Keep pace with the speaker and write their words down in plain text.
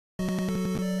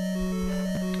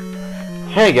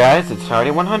Hey guys, it's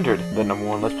Hardy100, the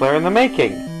 #1 Let's Player in the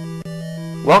making.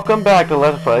 Welcome back to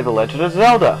Let's Play The Legend of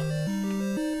Zelda.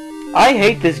 I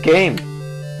hate this game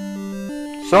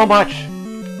so much.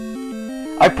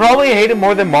 I probably hate it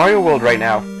more than Mario World right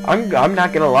now. I'm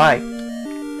not gonna lie.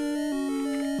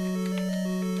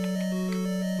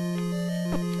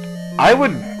 I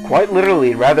would quite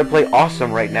literally rather play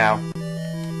Awesome right now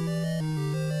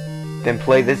than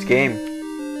play this game.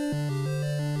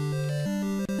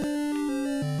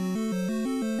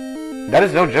 That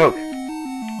is no joke.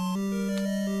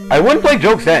 I wouldn't play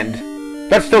Joke's End.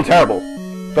 That's still terrible.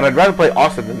 But I'd rather play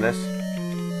Awesome than this.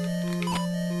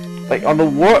 Like on the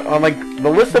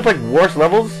list of like worst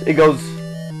levels, it goes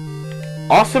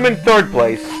Awesome in 3rd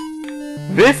place,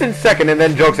 this in 2nd, and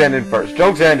then Joke's End in 1st.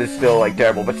 Joke's End is still like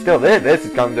terrible, but still this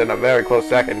comes in a very close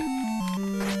 2nd.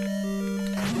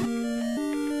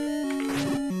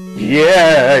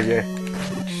 Yeah.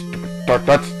 Stupid dark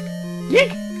nuts.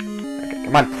 Yeek. Okay,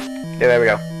 come on. Yeah, there we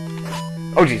go.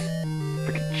 Oh jeez.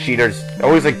 Freaking cheaters. They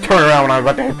always like turn around when I'm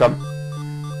about to hit them.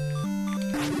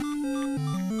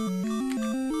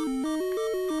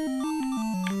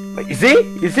 Like, you see?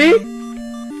 You see?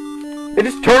 They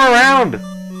just turn around.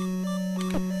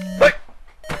 Like,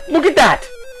 look at that.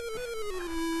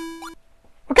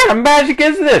 What kind of magic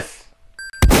is this?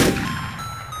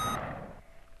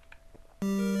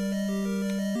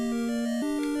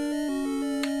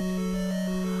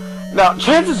 Now,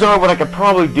 chances are what I could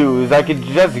probably do is I could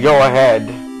just go ahead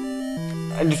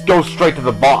and just go straight to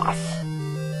the boss.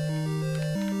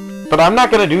 But I'm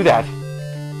not gonna do that.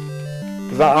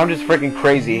 Because I'm just freaking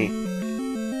crazy.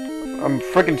 I'm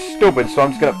freaking stupid, so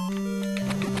I'm just gonna...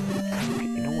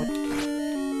 You know what?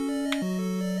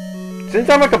 Since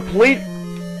I'm a complete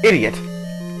idiot,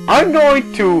 I'm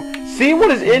going to see what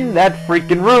is in that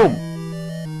freaking room.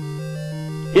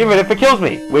 Even if it kills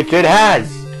me, which it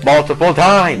has multiple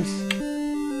times.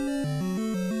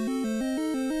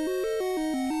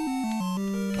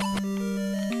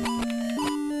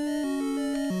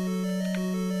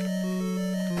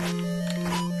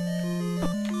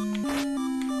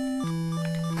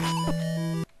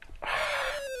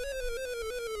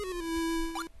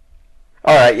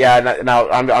 Alright, yeah, now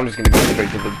I'm just gonna go straight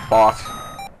to the boss.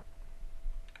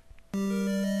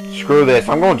 Screw this,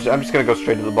 I'm just gonna go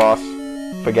straight to the boss.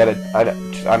 Forget it, I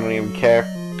don't even care.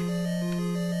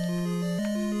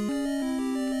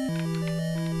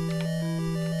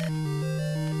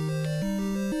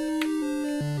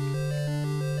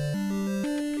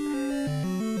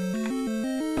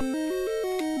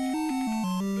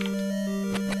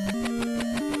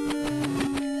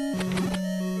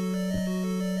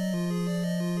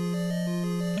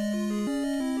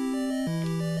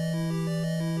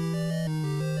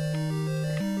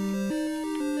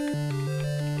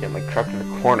 I'm like trapped in the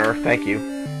corner, thank you.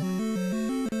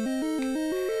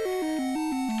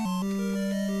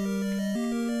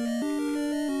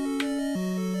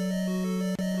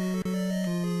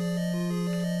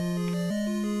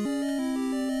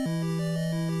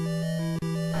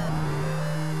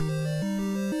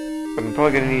 But I'm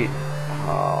probably gonna need...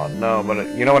 Oh no,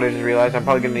 but you know what I just realized? I'm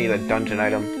probably gonna need a dungeon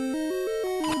item.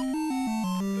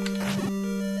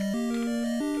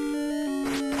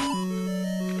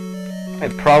 I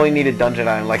probably need a dungeon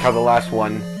item, like how the last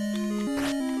one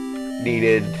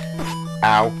needed...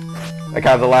 Ow. Like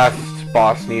how the last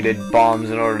boss needed bombs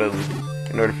in order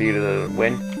for you to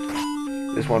win.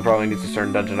 This one probably needs a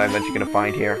certain dungeon item that you're gonna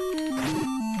find here.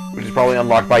 Which is probably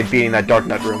unlocked by beating that Dark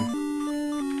Nut room.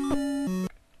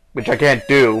 Which I can't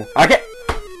do. I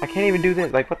can't even do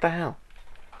this, like what the hell?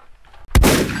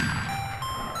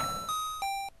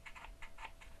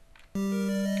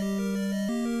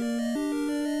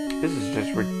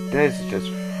 This is just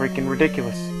freaking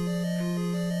ridiculous.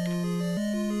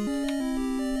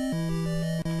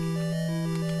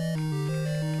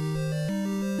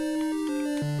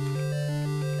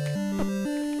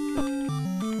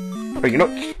 But you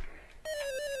know,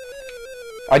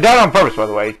 I died on purpose, by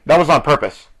the way. That was on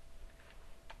purpose.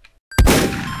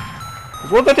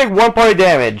 Because once I take 1 point of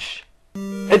damage,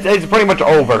 it's pretty much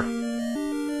over.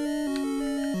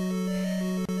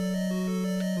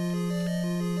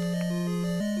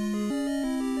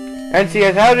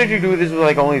 NCS, how did you do this with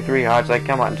like only 3 hearts? Like,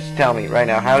 come on, just tell me right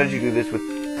now. How did you do this with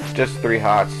just 3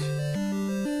 hearts?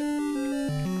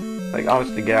 Like,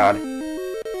 honest to God.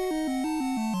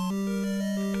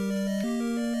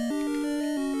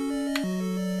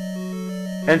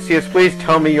 NCS, please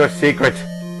tell me your secret.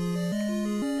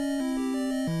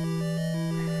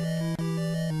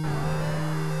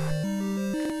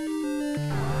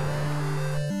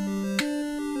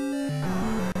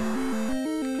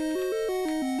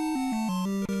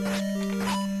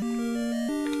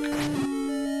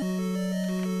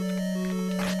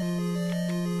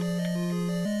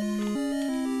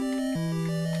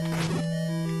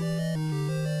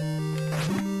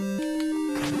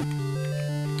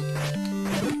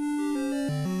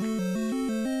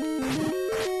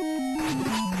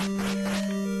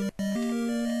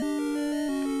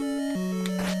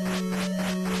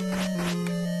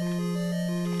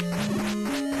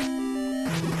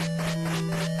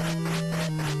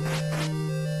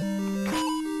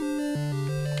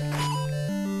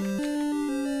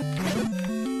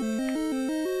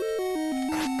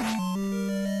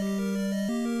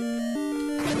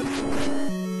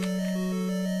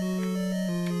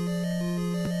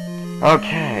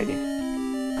 Okay.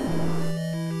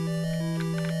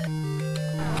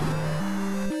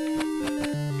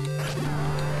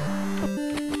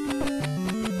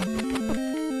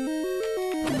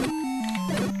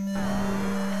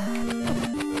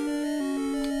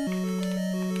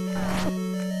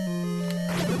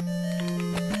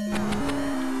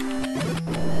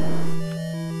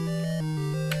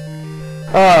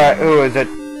 Alright, who is it?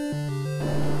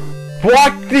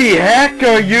 What the heck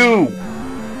are you?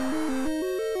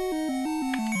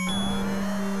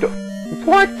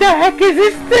 What the heck is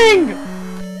this thing?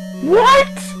 What?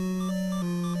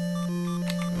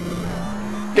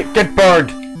 Get burned.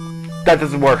 That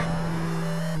doesn't work.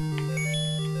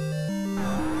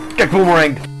 Get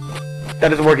boomeranged. That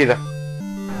doesn't work either.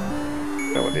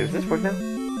 Oh, does this work now?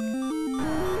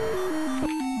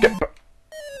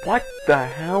 What the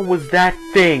hell was that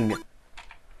thing?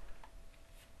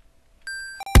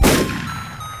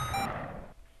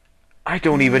 I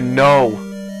don't even know.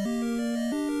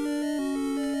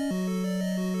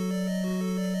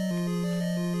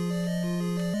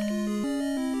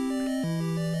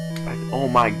 Oh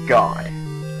my god.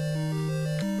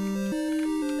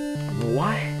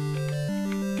 What?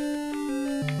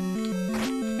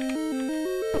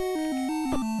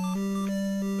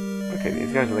 Okay,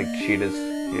 these guys are like cheetahs.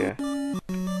 Yeah.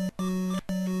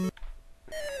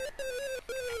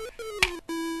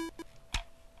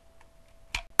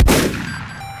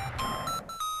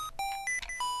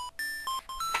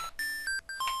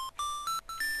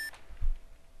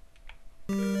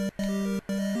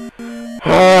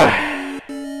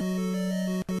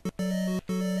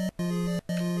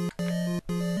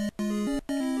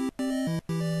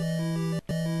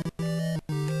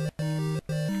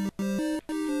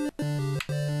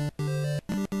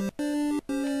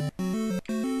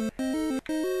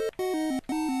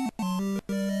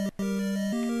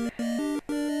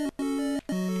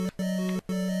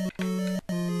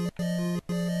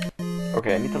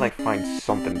 Okay, I need to like find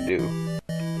something to do.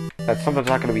 That something's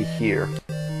not gonna be here.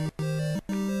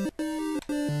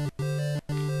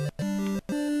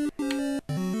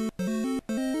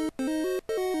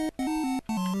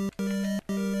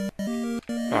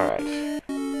 Alright.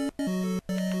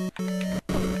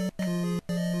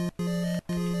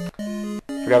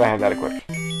 Forgot I had that equipped.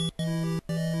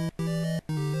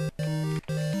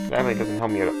 That really doesn't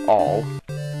help me at all.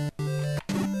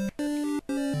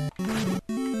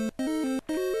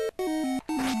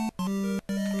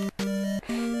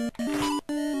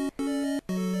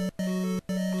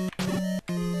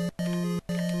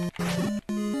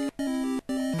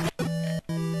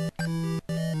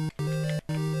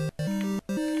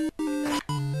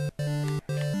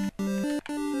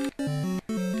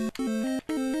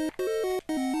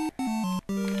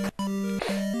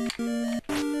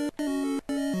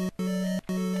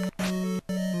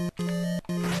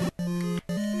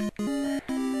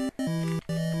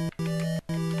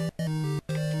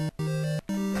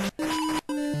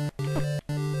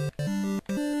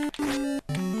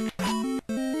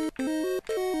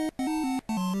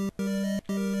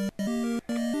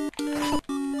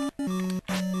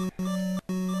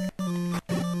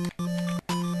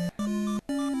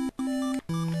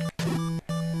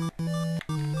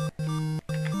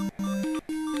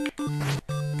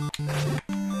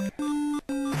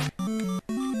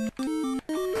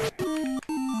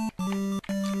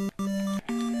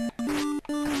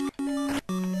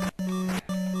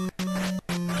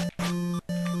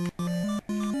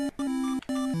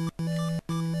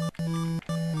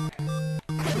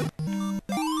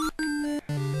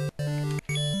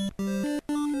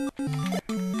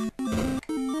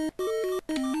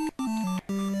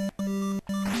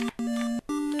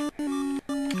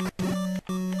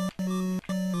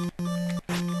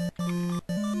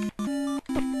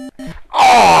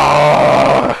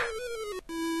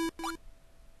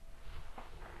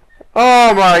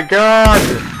 Oh my god!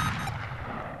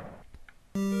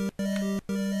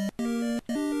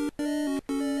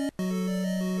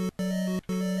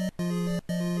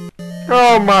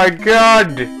 Oh my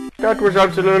god! That was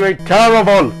absolutely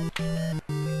terrible!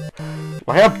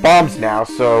 I have bombs now,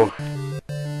 so...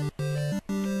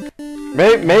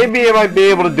 Maybe I might be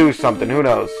able to do something, who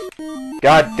knows?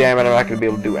 God damn it, I'm not gonna be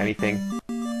able to do anything.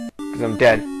 Because I'm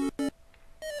dead.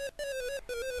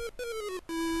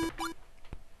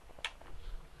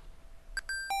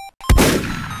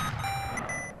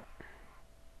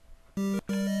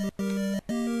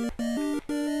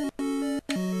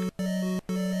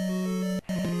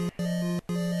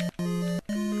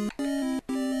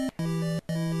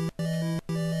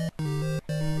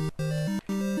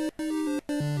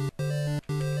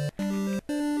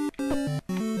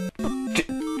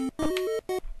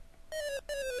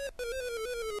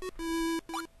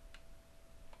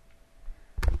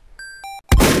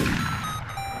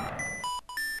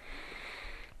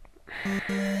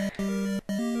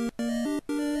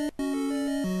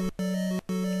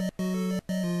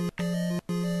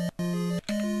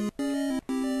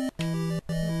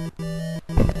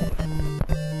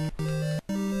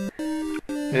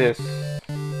 Yes.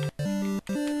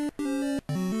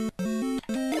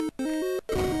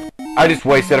 I just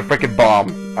wasted a frickin'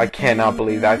 bomb. I cannot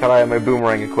believe that. I thought I had my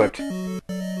boomerang equipped.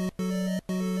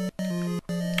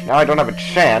 Now I don't have a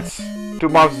chance. 2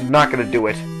 bombs is not gonna do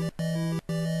it.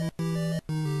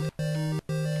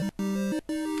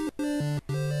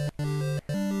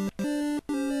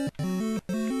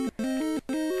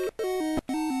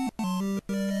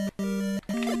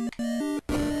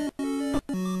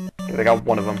 I got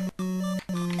one of them.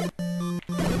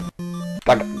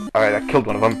 Alright, I killed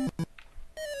one of them.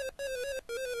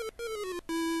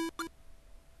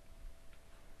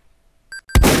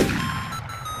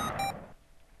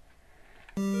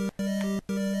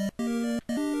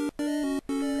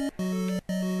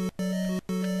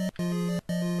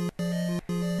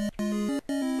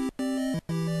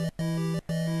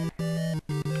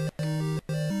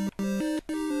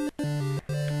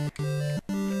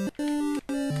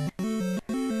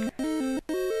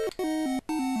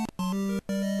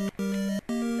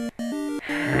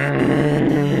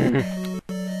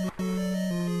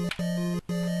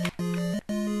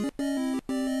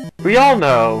 We all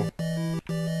know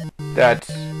that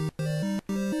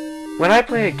when I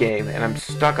play a game and I'm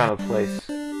stuck on a place,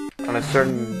 on a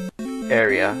certain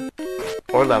area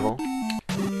or level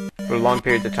for long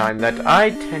periods of time, that I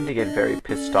tend to get very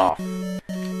pissed off.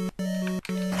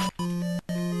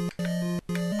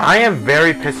 I am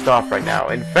very pissed off right now.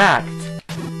 In fact,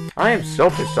 I am so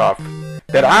pissed off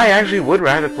that I actually would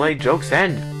rather play Joke's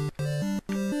End.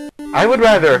 I would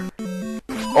rather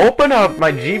open up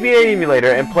my GBA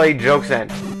emulator and play Joke's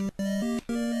End.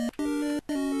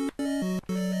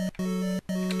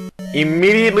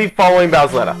 Immediately following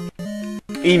Bowsletta.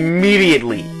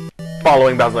 Immediately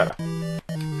following Bowsletta.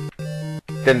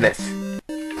 Then this.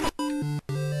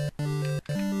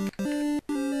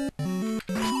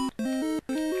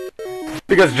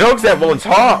 Because Joke's End, well, it's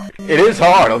hard. It is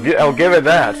hard. I'll give it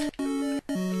that.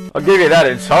 I'll give you that.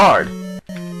 It's hard.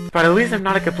 But at least I'm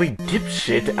not a complete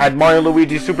dipshit at Mario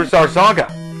Luigi Superstar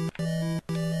Saga.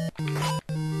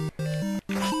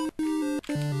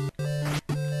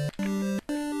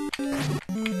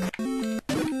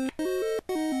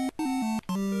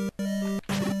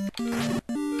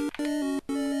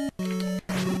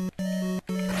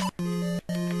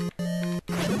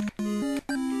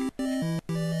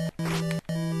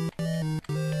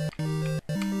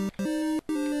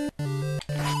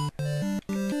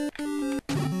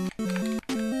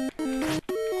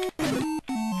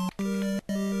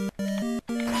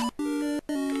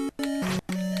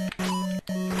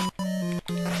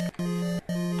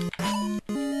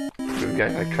 You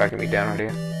guys like tracking me down right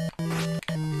here.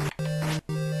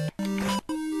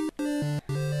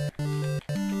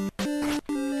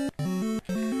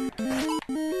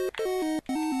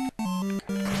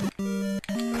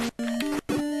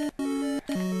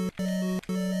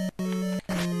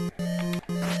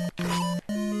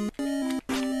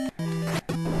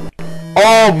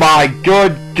 Oh my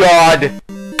good God!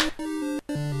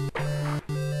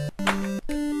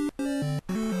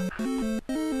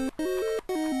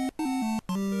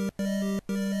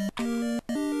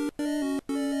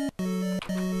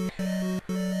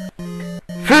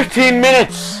 $15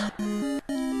 minutes!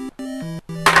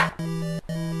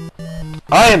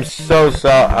 I am so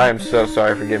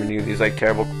sorry for giving you these like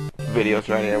terrible videos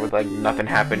right here with like nothing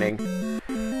happening.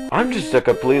 I'm just a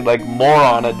complete like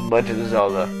moron at Legend of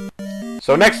Zelda.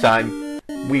 So next time,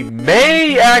 we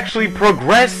may actually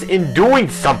progress in doing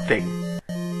something.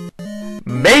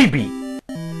 Maybe.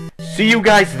 See you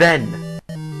guys then.